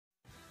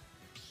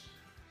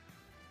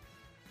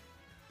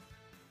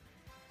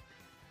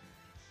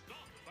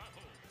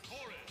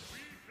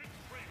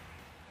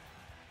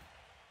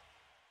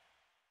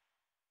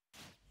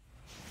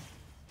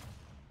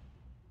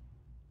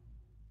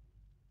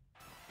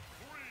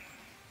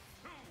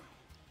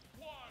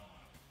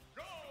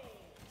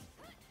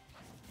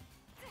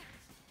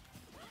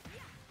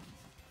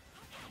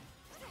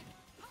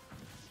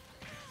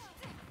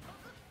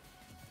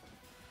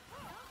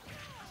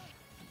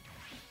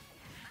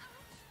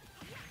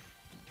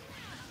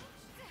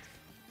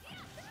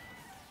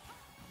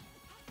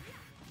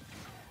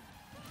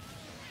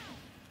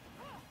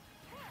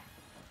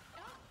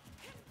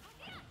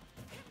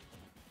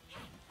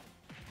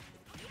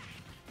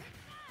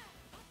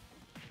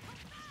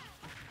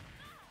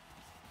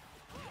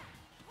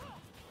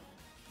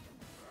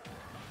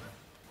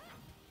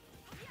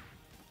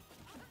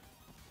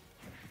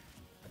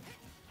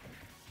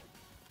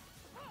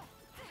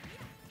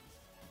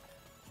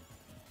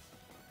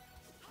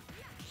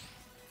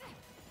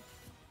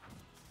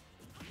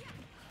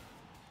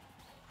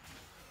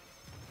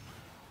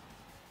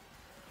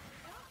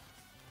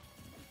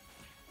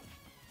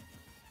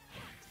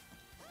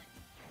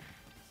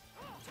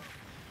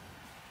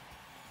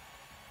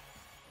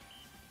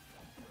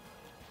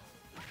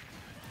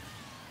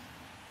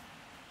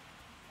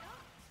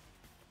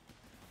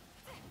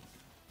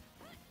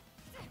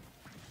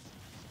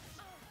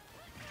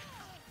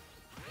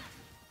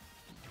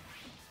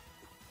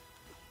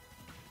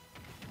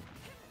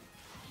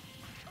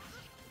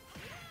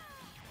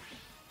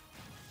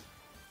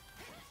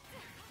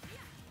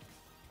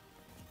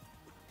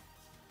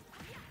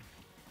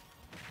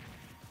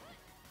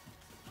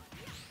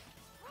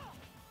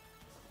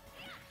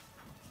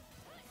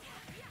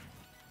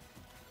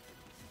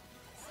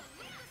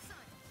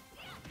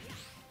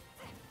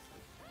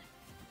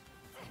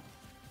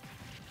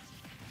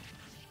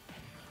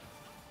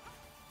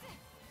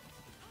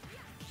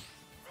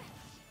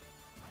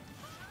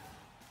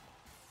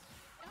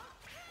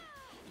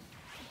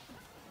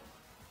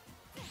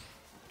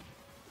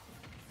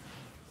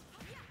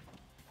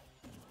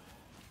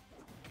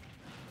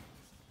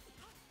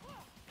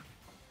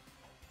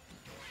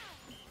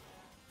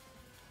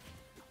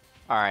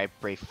Alright,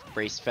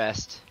 Brace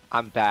Fest.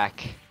 I'm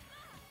back.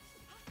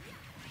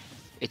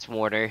 It's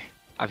Warner.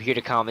 I'm here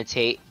to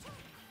commentate.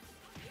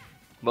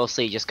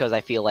 Mostly just because I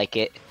feel like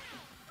it.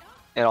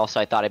 And also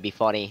I thought it'd be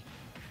funny.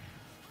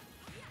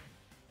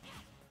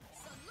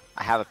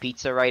 I have a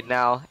pizza right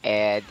now,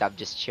 and I'm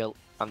just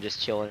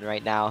chilling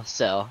right now,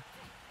 so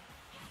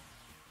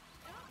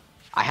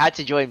I had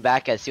to join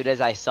back as soon as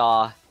I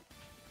saw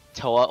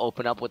Towa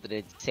open up with an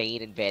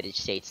insane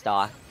advantage state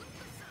stock.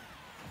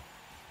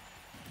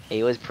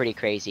 It was pretty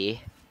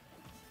crazy.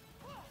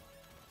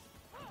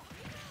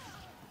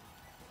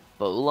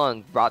 But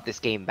Oolong brought this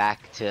game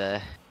back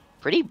to a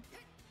pretty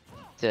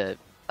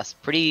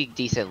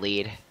decent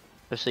lead,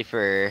 especially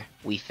for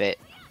Wii Fit.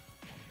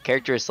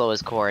 Character as slow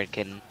as Corrin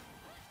can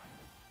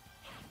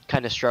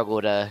kind of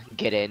struggle to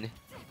get in.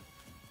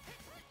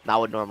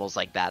 Not with normals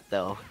like that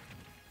though.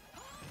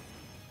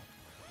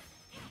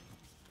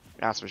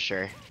 That's for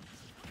sure.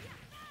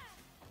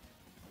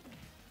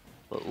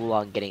 But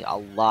Oolong getting a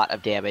lot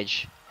of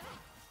damage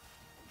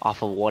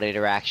off of one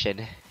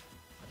interaction.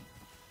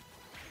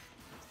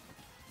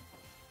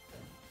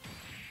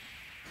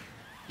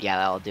 Yeah,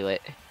 that'll do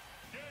it.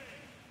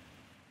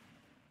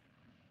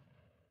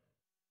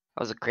 That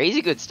was a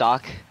crazy good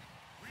stock.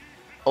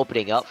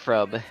 Opening up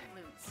from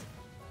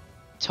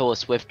Towa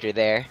Swifter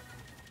there.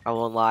 I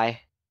won't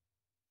lie.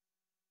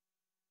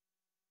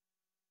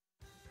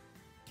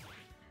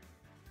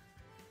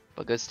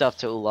 But good stuff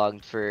to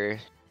Oolong for,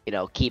 you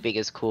know, keeping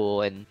his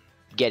cool and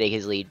getting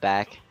his lead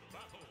back.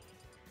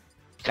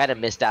 Kind of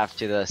missed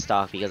after the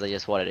stock because I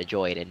just wanted to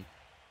join and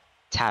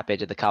tap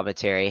into the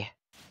commentary.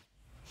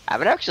 I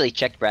haven't actually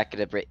checked bracket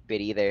a bit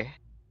either.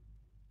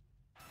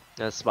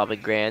 No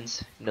Smobbing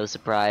Grands, no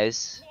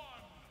surprise.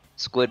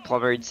 Squid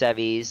Plumber in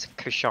semis,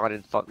 Krishan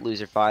in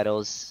loser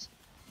finals.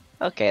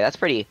 Okay, that's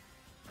pretty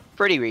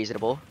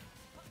reasonable.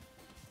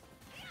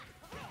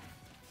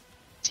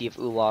 See if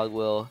Oolong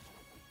will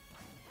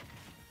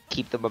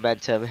keep the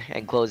momentum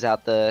and close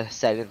out the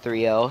set in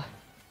 3-0.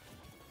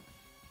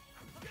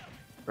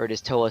 Or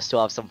does Towa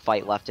still have some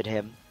fight left in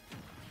him?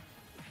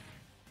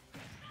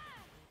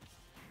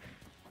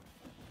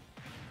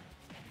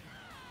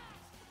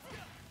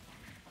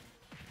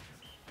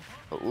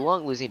 But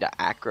Oolong losing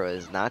to Acro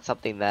is not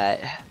something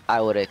that I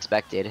would have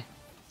expected.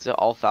 So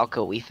all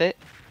Falco Wii Fit?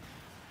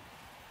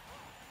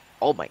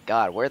 Oh my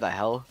god, where the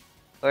hell?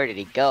 Where did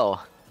he go?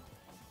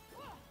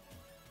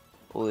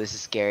 Oh, this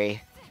is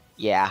scary.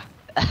 Yeah.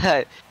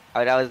 I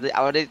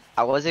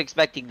wasn't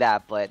expecting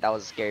that, but that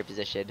was a scary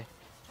position.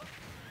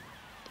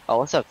 Oh,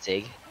 what's up,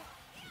 Sig?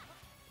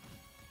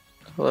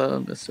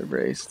 Hello, Mr.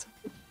 Braced.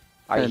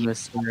 And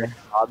Mr.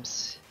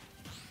 Hobbs?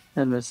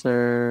 And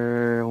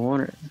Mr.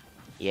 Warner.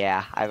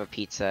 Yeah, I have a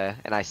pizza,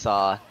 and I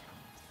saw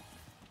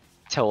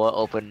Towa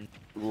open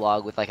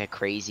Oolong with like a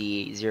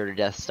crazy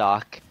 0-to-death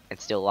stock and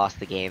still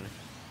lost the game.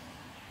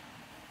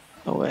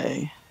 No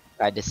way.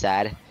 I'd just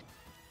sad.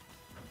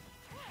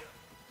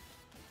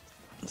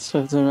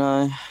 Swifter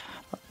and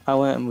I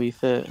went and Wii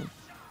Fit.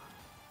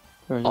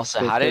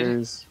 Also,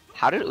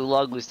 how did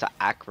Oolong lose to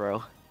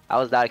Acro? I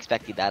was not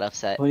expecting that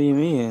upset. What do you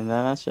mean?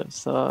 That matchup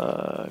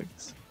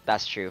sucks.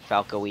 That's true.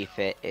 Falco Wii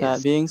Fit is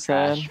That being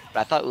trash. said, But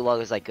I thought Oolong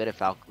was like good at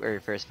Falco or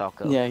first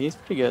Falco. yeah, he's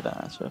pretty good at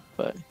that matchup,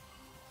 but you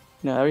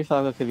know, every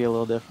Falco could be a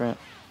little different.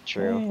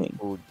 True. Dang.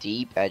 Ooh,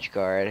 deep edge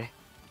guard.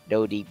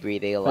 No deep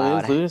breathing Are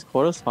allowed. these losers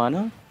quarters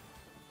final?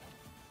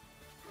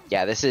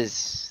 Yeah, this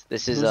is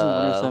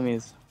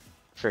semis.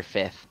 for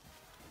 5th.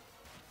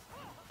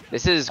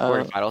 This is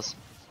quarterfinals.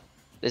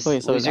 This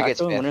Wait, so is loser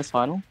gets Acro 5th. winners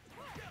final?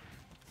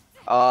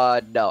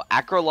 No.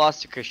 Acro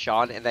lost to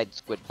Krishan and then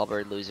Squid Plumber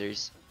in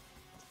losers.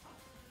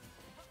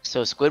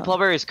 So Squid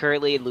Plumber is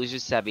currently in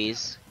losers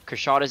semis.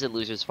 Krishan is in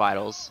losers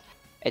finals.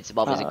 And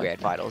Smob is in grand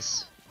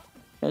finals.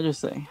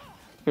 Interesting.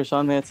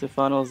 Krishan made it to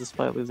finals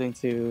despite losing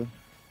to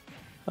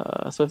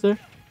Swifter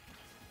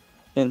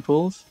in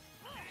pools.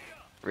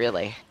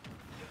 Really?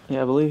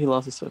 Yeah, I believe he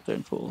lost to Swifter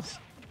in pools.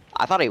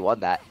 I thought he won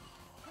that.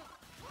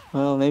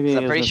 Well, maybe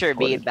I'm pretty sure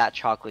me and Matt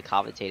Chocolate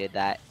commentated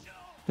that.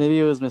 Maybe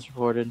it was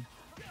misreported.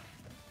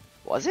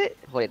 Was it?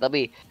 Wait, let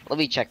me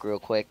check real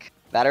quick.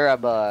 That or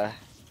I'm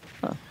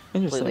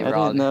Interesting. completely I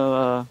wrong. didn't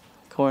know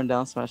Corrin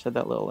down smash had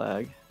that little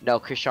lag. No,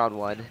 Krishan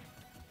won.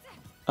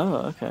 Oh,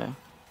 okay.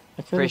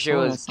 Pretty sure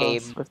it was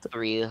game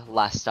 3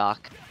 last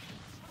stock.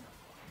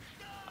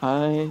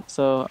 I've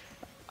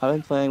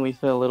been playing Wii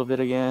Fit a little bit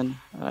again,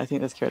 and I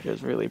think this character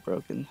is really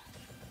broken.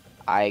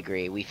 I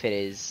agree. Wii Fit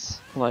is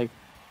Like,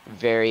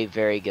 very,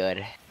 very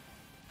good.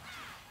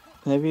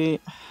 maybe,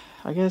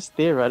 I guess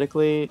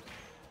theoretically,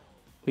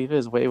 Wii Fit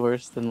is way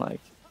worse than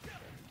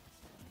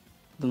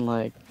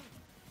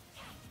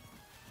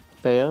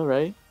Bayo,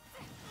 right?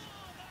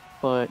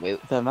 But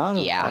Wait, the amount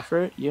of yeah.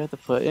 effort you have to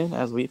put in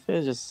as Wii Fit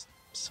is just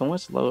so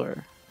much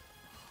lower.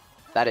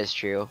 That is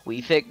true.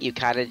 Wii Fit, you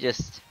kind of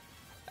just,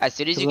 as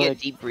soon as you get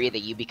deep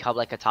breathing, you become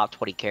like a top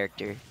 20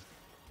 character.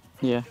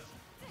 Yeah.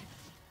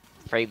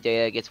 Frame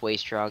data gets way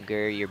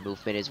stronger, your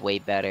movement is way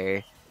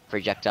better,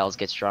 projectiles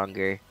get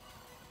stronger.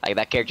 Like,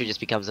 that character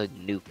just becomes a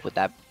nuke with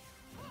that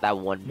that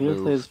one He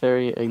move. plays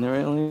very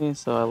ignorantly,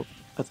 so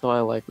that's why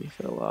I like Wii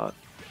Fit a lot.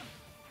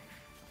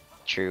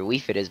 True,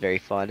 Wii Fit is very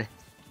fun.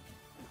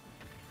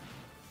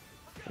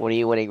 When are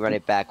you winning Run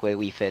It Back with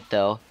Wii Fit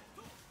though?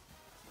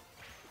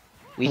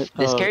 This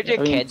character I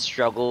mean, can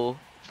struggle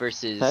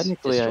versus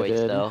technically I destroys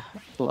did.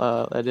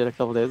 though. I did a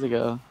couple days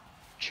ago.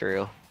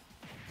 True.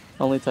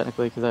 Only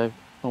technically because I've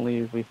only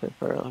used Wii Fit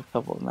for a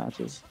couple of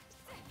matches.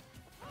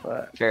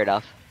 But Fair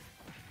enough.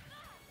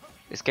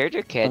 This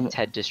character can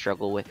tend to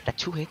struggle with that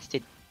 2 hits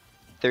did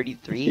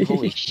 33.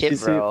 Holy shit,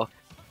 bro!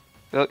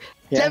 Yeah.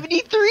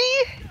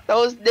 73. That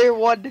was Nair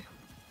 1.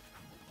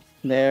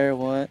 Nair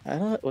 1. I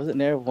don't know. Was it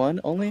Nair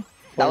 1 only?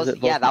 That Or was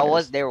it both that Nairs?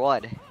 was Nair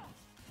 1.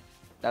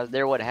 That was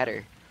Nair 1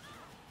 header.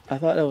 I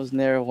thought it was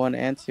Nair 1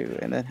 and 2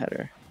 and then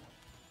header.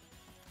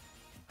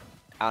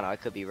 I don't know. I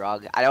could be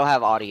wrong. I don't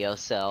have audio,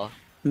 so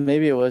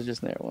Maybe it was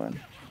just Nair 1.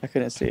 I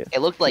couldn't see it.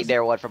 it looked like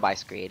Nair 1 from my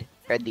screen.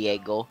 Read the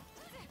angle.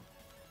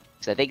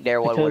 So I think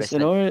Nair 1 would have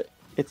Because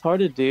it's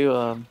hard to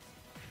do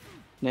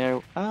Nair.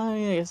 I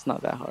mean, I guess it's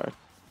not that hard.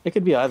 It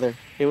could be either.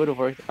 It would have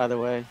worked either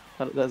way.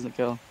 It doesn't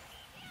kill.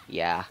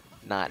 Yeah,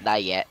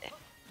 not yet.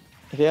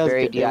 If he has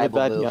Very good, with DI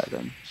bad move. DI,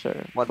 then sure.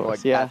 One more.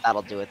 Yeah.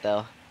 That'll do it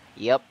though.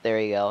 Yep, there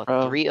you go.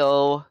 Bro.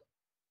 3-0.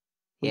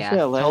 Yeah,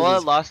 Towa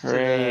Towa lost to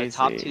the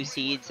top 2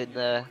 seeds in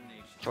the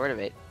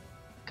tournament.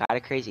 Kind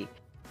of crazy.